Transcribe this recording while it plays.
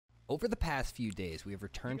Over the past few days, we have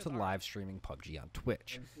returned to live streaming PUBG on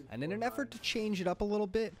Twitch, and in an effort to change it up a little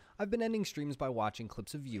bit, I've been ending streams by watching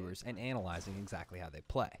clips of viewers and analyzing exactly how they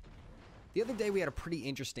play. The other day we had a pretty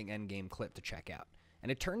interesting endgame clip to check out, and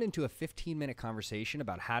it turned into a 15-minute conversation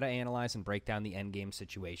about how to analyze and break down the endgame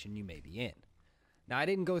situation you may be in. Now, I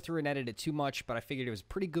didn't go through and edit it too much, but I figured it was a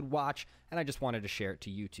pretty good watch, and I just wanted to share it to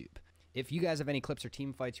YouTube. If you guys have any clips or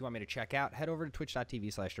team fights you want me to check out, head over to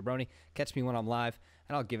twitch.tv/Jabroni, catch me when I'm live,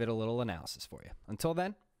 and I'll give it a little analysis for you. Until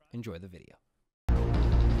then, enjoy the video.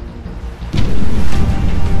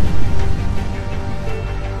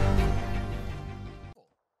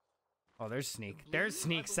 Oh, there's Sneak. There's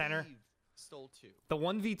Sneak Center. Stole two. The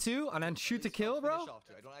 1v2 and then shoot to kill, bro? I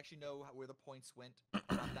don't actually know where the points went. I'm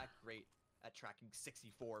not that great at tracking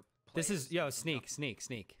 64 players. This is, yo, Sneak.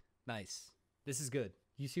 Nice. This is good.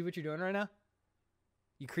 You see what you're doing right now?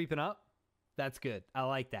 You creeping up? That's good. I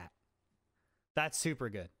like that. That's super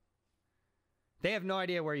good. They have no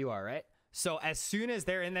idea where you are, right? So as soon as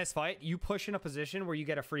they're in this fight, you push in a position where you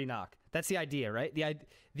get a free knock. That's the idea, right?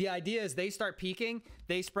 The idea is they start peeking,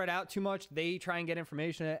 they spread out too much, they try and get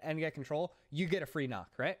information and get control. You get a free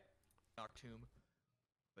knock, right? Knock tomb.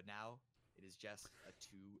 But now it is just a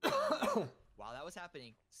 2. While that was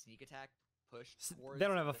happening, sneak attack pushed towards they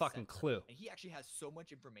don't have a the fucking center. clue. And he actually has so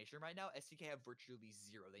much information right now. STK have virtually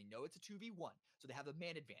 0. They know it's a 2v1, so they have the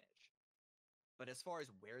man advantage. But as far as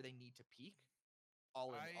where they need to peak,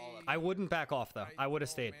 all up. I wouldn't back off though. I would have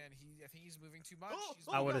stayed. Man, I think he's moving too much.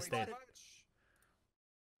 I would have stayed.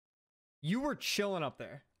 You were chilling up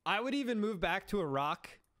there. I would even move back to a rock.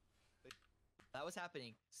 That was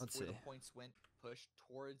happening. Let's where see. The points went pushed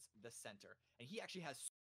towards the center, and he actually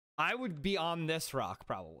has. I would be on this rock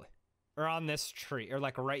probably, or on this tree, or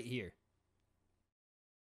like right here.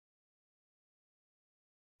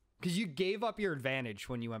 Because you gave up your advantage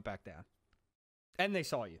when you went back down, and they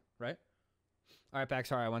saw you, right? All right, back.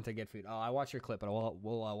 Sorry, I went to get food. Oh, I watched your clip, but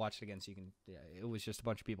we'll watch it again so you can. Yeah, it was just a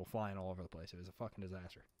bunch of people flying all over the place. It was a fucking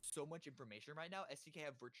disaster. So much information right now. STK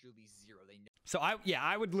have virtually 0. They know. So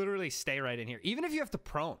I would literally stay right in here, even if you have to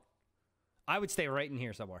prone. I would stay right in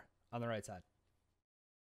here somewhere on the right side.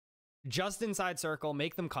 Just inside circle,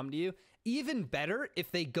 make them come to you. Even better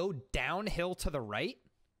if they go downhill to the right.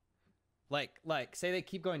 Like say they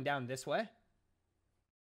keep going down this way.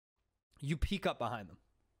 You peek up behind them.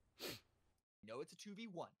 No, it's a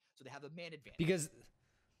 2v1, so they have a man advantage. Because,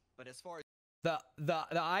 but as far as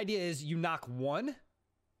the idea is you knock one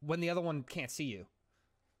when the other one can't see you.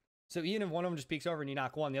 So even if one of them just peeks over and you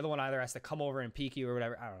knock one, the other one either has to come over and peek you or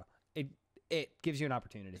whatever. I don't know. It gives you an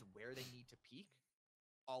opportunity. Where they need to peek,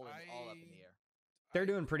 all up in the air. They're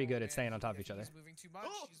doing pretty good at staying on top of each other. He's moving too much.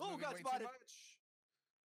 Got spotted.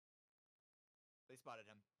 They spotted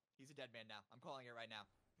him. He's a dead man now. I'm calling it right now.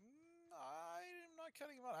 I'm not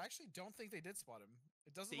cutting him out. I actually don't think they did spot him.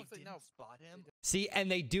 It doesn't look like spot him. See,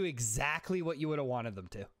 and they do exactly what you would have wanted them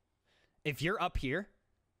to. If you're up here,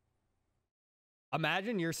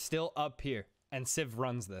 imagine you're still up here and Civ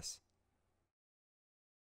runs this.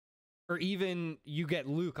 Or even you get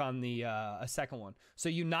Luke on the a second one. So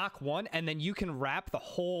you knock one and then you can wrap the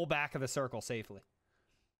whole back of the circle safely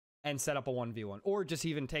and set up a 1v1 or just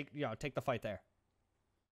even take the fight there.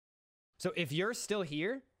 So if you're still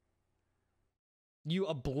here, you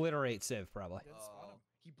obliterate Civ probably.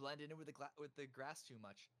 He blended in with the grass too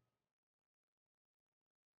much.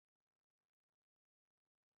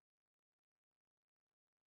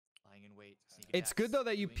 Lying in wait. It's good though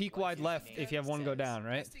that you peek wide left if you have one go down,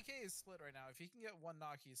 right? STK is split right now. If he can get one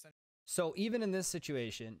knock, he's so even in this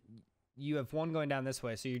situation, you have one going down this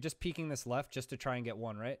way, so you're just peeking this left just to try and get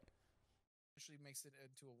one, right? Actually makes it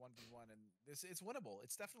into a 1v1, and it's winnable.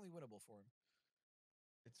 It's definitely winnable for him.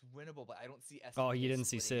 It's winnable, but I don't see STK. Oh, you didn't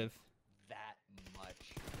see Civ. That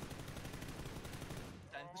much.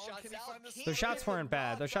 Those shots weren't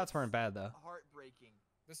bad. Those shots weren't bad though. Heartbreaking.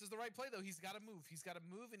 This is the right play though. He's got to move. He's got to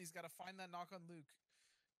move, and he's got to find that knock on Luke.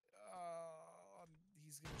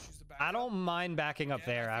 He's gonna choose to back. I don't mind backing up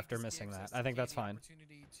there after missing that. I think that's fine.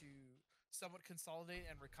 Opportunity to somewhat consolidate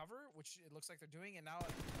and recover, which it looks like they're doing, and now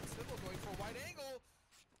Civil going for a wide angle.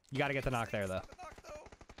 You got to get the knock there though.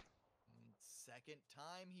 Second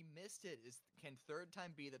time he missed it. Can third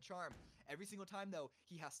time be the charm? Every single time though,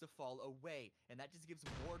 he has to fall away, and that just gives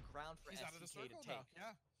more ground for STK to take.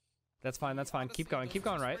 Yeah. That's fine. That's fine. Keep going. Keep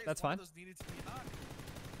going. Right. That's fine.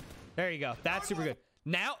 There you go. That's super good.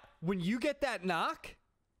 Now, when you get that knock,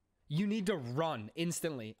 you need to run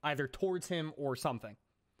instantly, either towards him or something.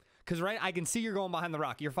 Because, right, I can see you're going behind the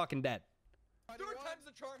rock. You're fucking dead. Third time's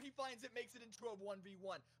the charm. He finds it, makes it into a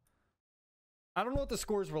 1v1. I don't know what the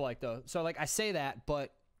scores were like, though. So, like, I say that,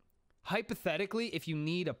 but hypothetically, if you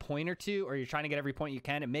need a point or two or you're trying to get every point you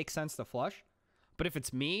can, it makes sense to flush. But if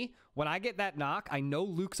it's me, when I get that knock, I know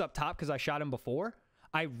Luke's up top because I shot him before.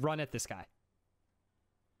 I run at this guy.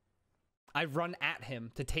 I run at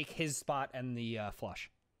him to take his spot and the flush.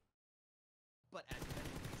 But as you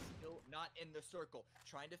mentioned, he's still not in the circle,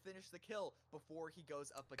 trying to finish the kill before he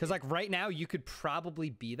goes up again. Because like right now, you could probably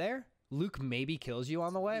be there. Luke maybe kills you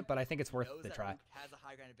on the way, but I think it's worth the try. Luke has a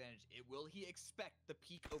high ground advantage. Will he expect the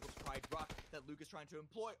peak over Pride Rock that Luke is trying to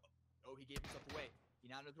employ? Oh, he gave himself away. He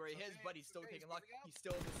now knows where he is, but he's still taking luck. He's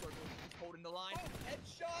still in the circle. He's holding the line.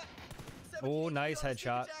 Headshot. Oh, nice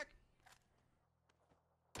headshot.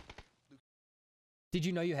 Did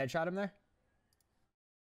you know you headshot him there?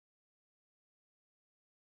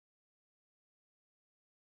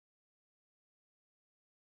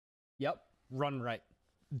 Yep. Run right.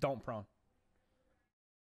 Don't prone.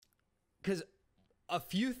 Because a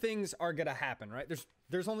few things are going to happen, right?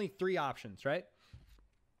 There's only 3 options, right?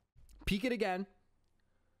 Peek it again.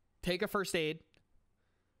 Take a first aid.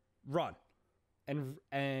 Run. And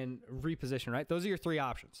reposition, right? Those are your 3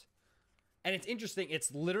 options. And it's interesting.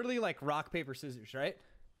 It's literally like rock, paper, scissors, right?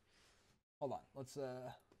 Hold on. Let's...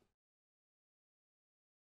 All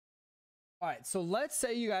right. So let's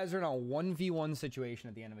say you guys are in a 1v1 situation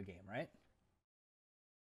at the end of a game, right?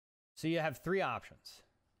 So you have 3 options.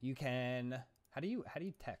 You can... How do you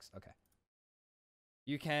text? Okay.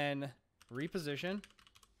 You can reposition.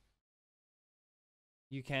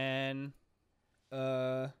 You can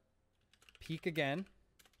peek again.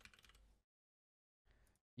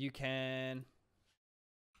 You can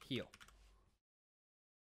heal.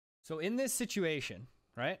 So in this situation,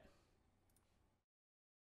 right?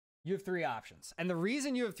 You have 3 options. And the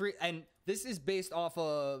reason you have 3, and this is based off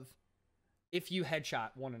of if you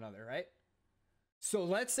headshot one another, right? So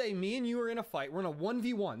let's say me and you are in a fight. We're in a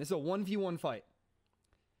 1v1. This is a 1v1 fight.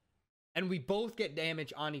 And we both get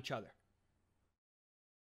damage on each other.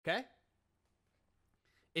 Okay?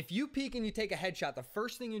 If you peek and you take a headshot, the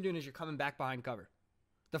first thing you're doing is you're coming back behind cover.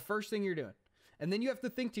 The first thing you're doing. And then you have to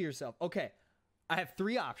think to yourself, okay, I have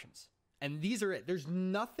 3 options. And these are it. There's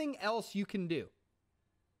nothing else you can do.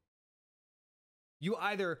 You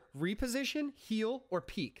either reposition, heal, or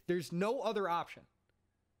peek. There's no other option.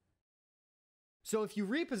 So if you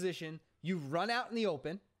reposition, you run out in the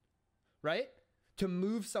open, right? To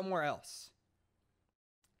move somewhere else.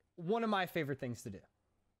 One of my favorite things to do.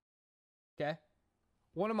 Okay?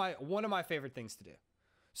 One of my favorite things to do.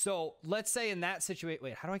 So let's say in that situation,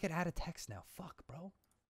 wait, how do I get out of text now? Fuck, bro.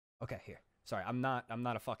 Okay, here. Sorry, I'm not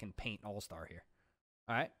a fucking paint all-star here.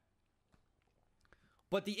 All right?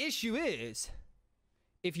 But the issue is,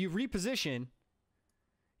 if you reposition,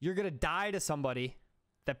 you're going to die to somebody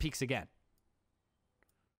that peeks again.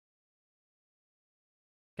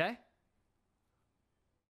 Okay?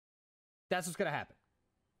 That's what's going to happen.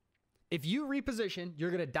 If you reposition, you're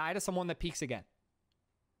going to die to someone that peeks again.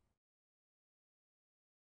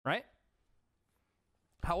 Right?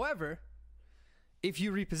 However, if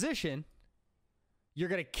you reposition, you're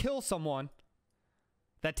going to kill someone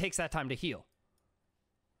that takes that time to heal.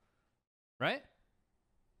 Right?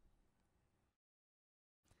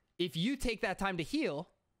 If you take that time to heal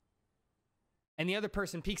and the other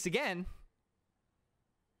person peeks again,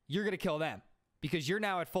 you're going to kill them because you're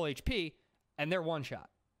now at full HP and they're one shot.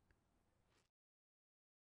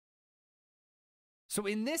 So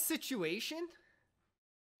in this situation,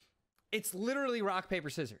 it's literally rock, paper,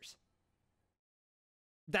 scissors.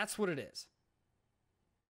 That's what it is.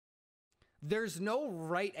 There's no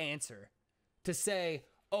right answer to say,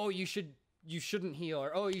 oh, you shouldn't heal,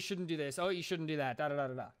 or oh, you shouldn't do this, oh, you shouldn't do that, da da da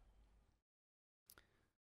da da.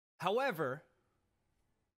 However,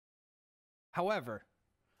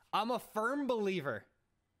 I'm a firm believer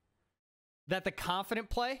that the confident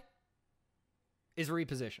play is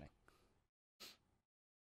repositioning.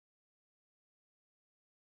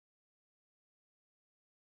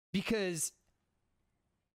 Because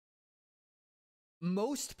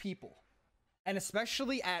most people, and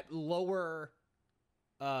especially at lower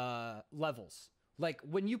levels, like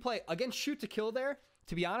when you play against shoot to kill there,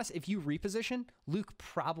 to be honest, if you reposition, Luke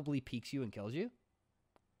probably peeks you and kills you.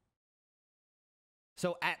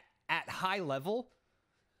 So at high level,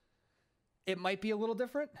 it might be a little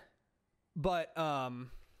different, but I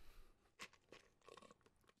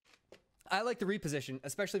like the reposition,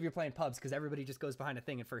 especially if you're playing pubs, because everybody just goes behind a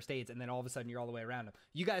thing and first aids, and then all of a sudden you're all the way around them.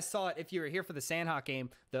 You guys saw it if you were here for the Sandhawk game,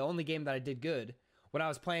 the only game that I did good, when I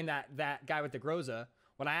was playing that guy with the Groza.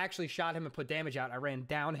 When I actually shot him and put damage out, I ran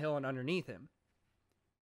downhill and underneath him.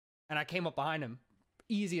 And I came up behind him.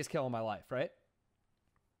 Easiest kill of my life, right?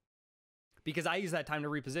 Because I used that time to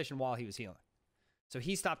reposition while he was healing. So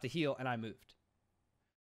he stopped to heal, and I moved.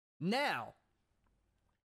 Now,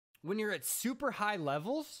 when you're at super high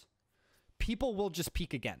levels, people will just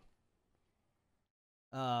peek again.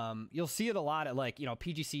 You'll see it a lot at, like, you know,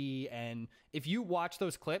 PGC, and if you watch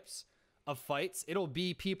those clips of fights, it'll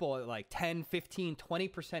be people at like 10, 15, 20%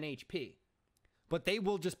 HP, but they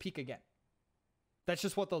will just peek again. That's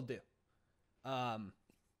just what they'll do.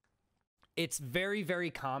 It's very,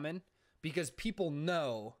 very common because people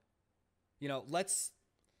know, you know, let's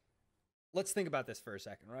think about this for a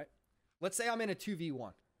second, right? Let's say I'm in a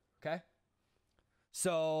 2v1, okay?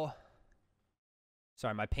 So,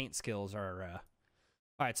 sorry, my paint skills are,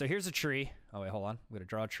 all right, so here's a tree. Oh, wait, hold on. I'm going to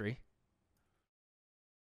draw a tree.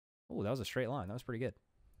 Oh, that was a straight line. That was pretty good.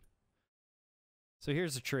 So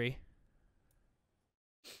here's a tree.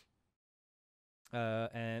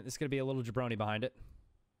 And it's going to be a little jabroni behind it.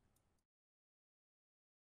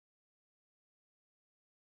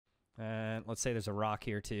 And let's say there's a rock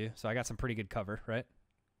here too. So I got some pretty good cover, right?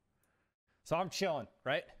 So I'm chilling,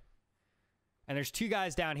 right? And there's two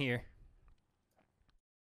guys down here.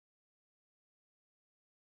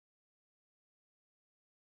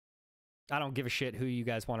 I don't give a shit who you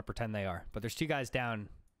guys want to pretend they are, but there's two guys down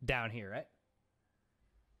here,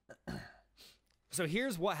 right? So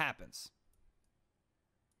here's what happens.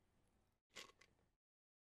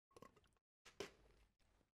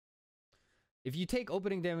 If you take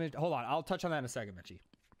opening damage, hold on, I'll touch on that in a second, Mitchie.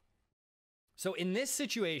 So in this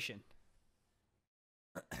situation,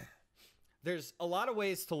 there's a lot of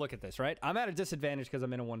ways to look at this, right? I'm at a disadvantage because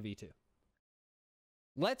I'm in a 1v2.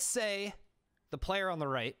 Let's say the player on the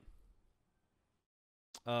right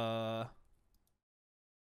headshots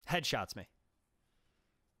me.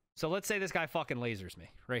 So let's say this guy fucking lasers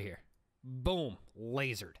me right here. Boom,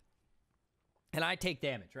 lasered. And I take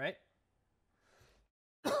damage, right?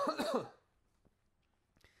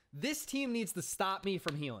 This team needs to stop me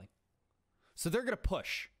from healing. So they're going to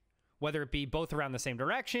push, whether it be both around the same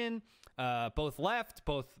direction, both left,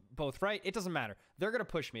 both right. It doesn't matter. They're going to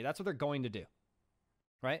push me. That's what they're going to do,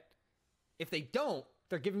 right? If they don't,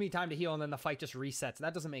 they're giving me time to heal, and then the fight just resets.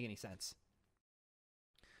 That doesn't make any sense.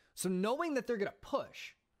 So knowing that they're going to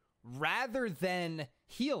push, rather than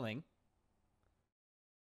healing,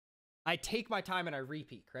 I take my time and I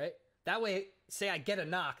repeat, right? That way, say I get a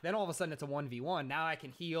knock, then all of a sudden it's a 1v1. Now I can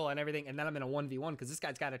heal and everything, and then I'm in a 1v1 because this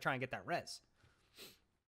guy's got to try and get that res.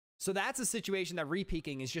 So that's a situation that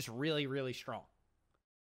repeaking is just really, really strong.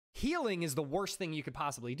 Healing is the worst thing you could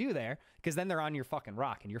possibly do there because then they're on your fucking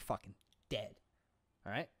rock and you're fucking dead.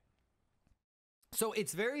 All right? So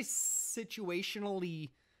it's very situationally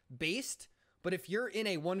based, but if you're in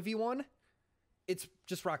a 1v1, it's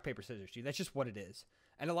just rock, paper, scissors, dude. That's just what it is.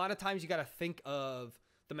 And a lot of times you got to think of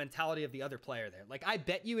the mentality of the other player there. Like, I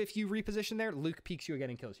bet you if you reposition there, Luke peeks you again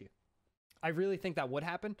and kills you. I really think that would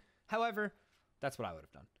happen. However, that's what I would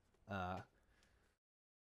have done.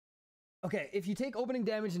 Okay, if you take opening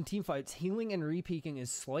damage in team fights, healing and repeaking is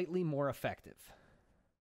slightly more effective.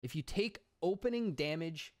 If you take opening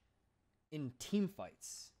damage in team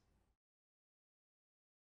fights,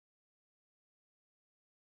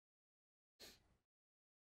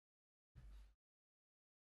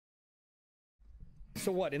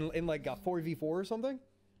 so what, in like a 4v4 or something?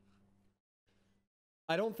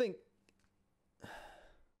 I don't think...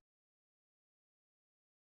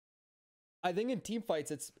 I think in team fights,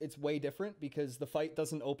 it's way different because the fight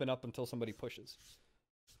doesn't open up until somebody pushes.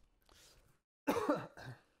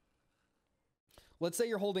 Let's say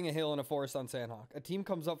you're holding a hill in a forest on Sandhawk. A team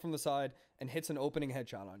comes up from the side and hits an opening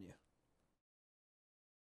headshot on you.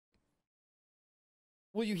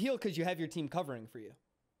 Well, you heal because you have your team covering for you.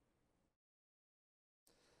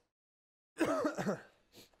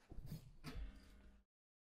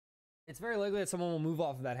 It's very likely that someone will move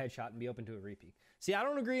off of that headshot and be open to a repeat. See, I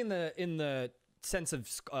don't agree in the sense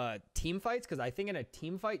of team fights, because I think in a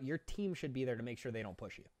team fight, your team should be there to make sure they don't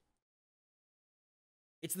push you.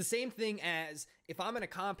 It's the same thing as if I'm in a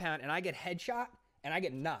compound and I get headshot and I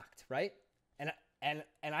get knocked, right? And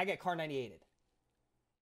I get car 98'd.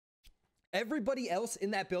 Everybody else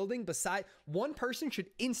in that building, beside one person, should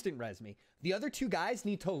instant res me. The other two guys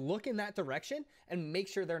need to look in that direction and make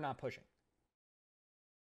sure they're not pushing.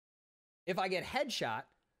 If I get headshot,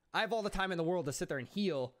 I have all the time in the world to sit there and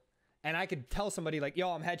heal, and I could tell somebody like,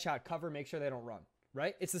 yo, I'm headshot, cover, make sure they don't run,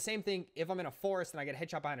 right? It's the same thing if I'm in a forest and I get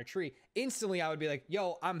headshot behind a tree. Instantly, I would be like,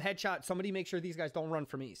 yo, I'm headshot. Somebody make sure these guys don't run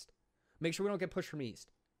from east. Make sure we don't get pushed from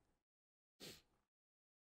east.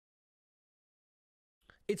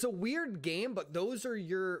 It's a weird game, but those are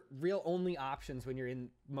your real only options when you're in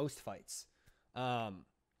most fights.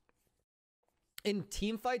 In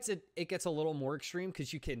team fights, it gets a little more extreme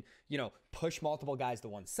because you can, you know, push multiple guys to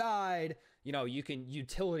one side. You know, you can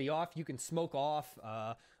utility off, you can smoke off.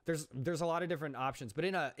 There's a lot of different options. But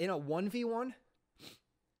in a 1v1,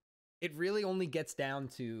 it really only gets down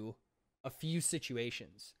to a few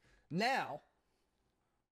situations. Now,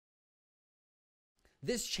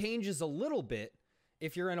 this changes a little bit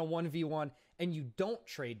if you're in a 1v1 and you don't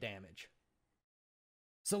trade damage.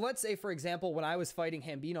 So let's say, for example, when I was fighting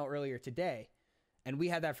Hambino earlier today, and we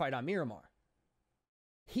had that fight on Miramar.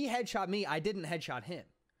 He headshot me. I didn't headshot him.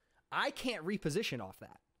 I can't reposition off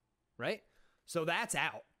that, right? So that's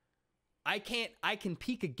out. I can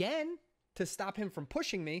peek again to stop him from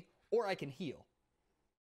pushing me, or I can heal,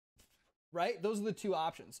 right? Those are the two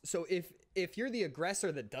options. So if you're the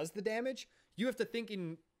aggressor that does the damage, you have to think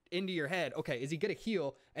into your head, okay, is he going to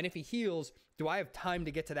heal? And if he heals, do I have time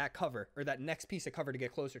to get to that cover or that next piece of cover to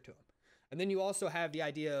get closer to him? And then you also have the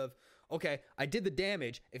idea of, okay, I did the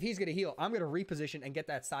damage. If he's going to heal, I'm going to reposition and get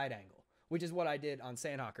that side angle, which is what I did on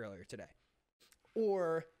Sandhawk earlier today.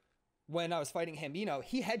 Or when I was fighting Hambino,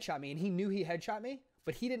 he headshot me and he knew he headshot me,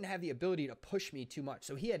 but he didn't have the ability to push me too much.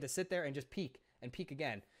 So he had to sit there and just peek and peek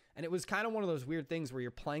again. And it was kind of one of those weird things where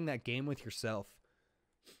you're playing that game with yourself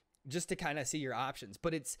just to kind of see your options.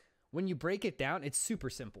 But it's, when you break it down, it's super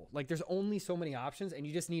simple. Like, there's only so many options and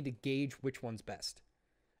you just need to gauge which one's best.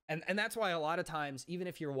 And that's why a lot of times, even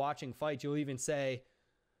if you're watching fights, you'll even say,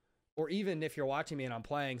 or even if you're watching me and I'm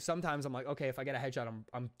playing, sometimes I'm like, okay, if I get a headshot,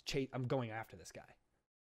 I'm going after this guy,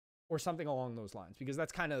 or something along those lines, because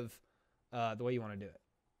that's kind of the way you want to do it.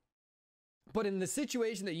 But in the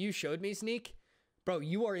situation that you showed me, Sneak, bro,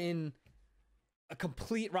 you are in a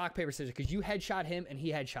complete rock, paper, scissors, because you headshot him and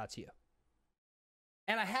he headshots you.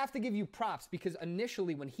 And I have to give you props, because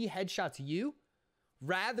initially when he headshots you,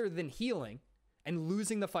 rather than healing and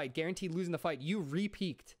losing the fight, guaranteed losing the fight, you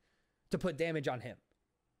re-peeked to put damage on him.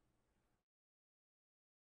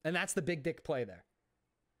 And that's the big dick play there.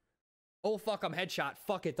 Oh, fuck, I'm headshot.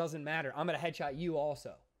 Fuck, it doesn't matter. I'm going to headshot you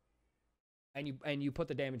also. And you put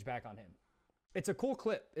the damage back on him. It's a cool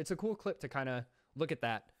clip. It's a cool clip to kind of look at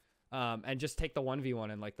that and just take the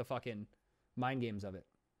 1v1 and like the fucking mind games of it.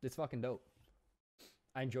 It's fucking dope.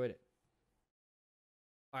 I enjoyed it.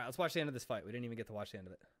 All right, let's watch the end of this fight. We didn't even get to watch the end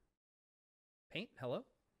of it. Paint, hello?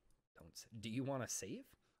 Do you want to save?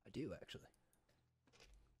 I do, actually.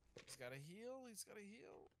 He's got to heal. He's got to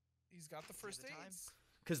heal. He's got the first aid.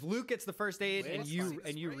 Because Luke gets the first aid and you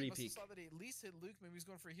repeat. Saw that he at least hit Luke. Maybe he's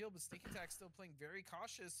going for a heal, but Sneak Attack still playing very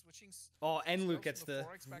cautious, switching. Oh, and Luke gets the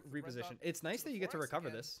reposition. It's nice that you get to recover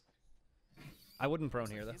this. I wouldn't prone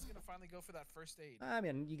here, though. He's going to finally go for that first aid. I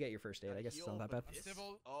mean, you get your first aid. I guess it's not that bad.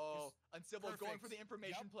 Oh, Uncivil going for the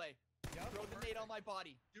information play. Throw the nade on my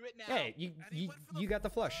body. Do it now. Hey, you got the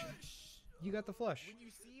flush. You got the flush. When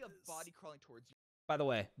you see a body crawling towards you. By the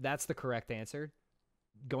way, that's the correct answer.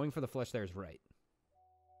 Going for the flush there is right.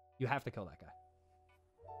 You have to kill that guy.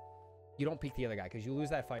 You don't peek the other guy because you lose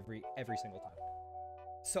that fight every single time.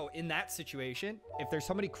 So in that situation, if there's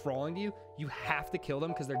somebody crawling to you, you have to kill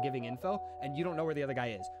them because they're giving info and you don't know where the other guy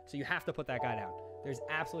is. So you have to put that guy down. There's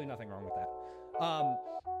absolutely nothing wrong with that.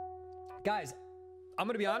 Guys, I'm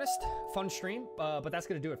going to be honest, fun stream, but that's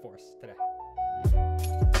going to do it for us today.